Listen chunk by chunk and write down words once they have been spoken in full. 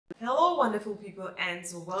wonderful people, and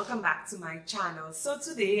welcome back to my channel. So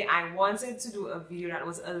today I wanted to do a video that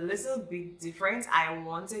was a little bit different. I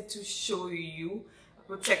wanted to show you a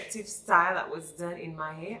protective style that was done in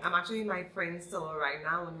my hair. I'm actually in my friend's salon right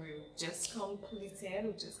now, and well, she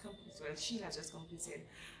has just completed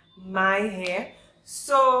my hair.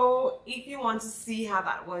 So if you want to see how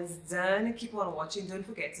that was done, keep on watching. Don't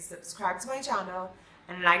forget to subscribe to my channel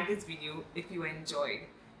and like this video if you enjoyed.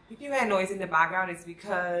 If you hear noise in the background, it's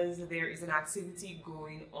because there is an activity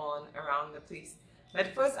going on around the place.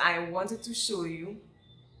 But first, I wanted to show you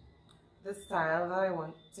the style that I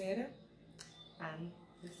wanted, and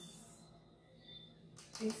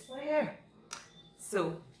this is my hair.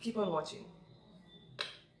 So keep on watching.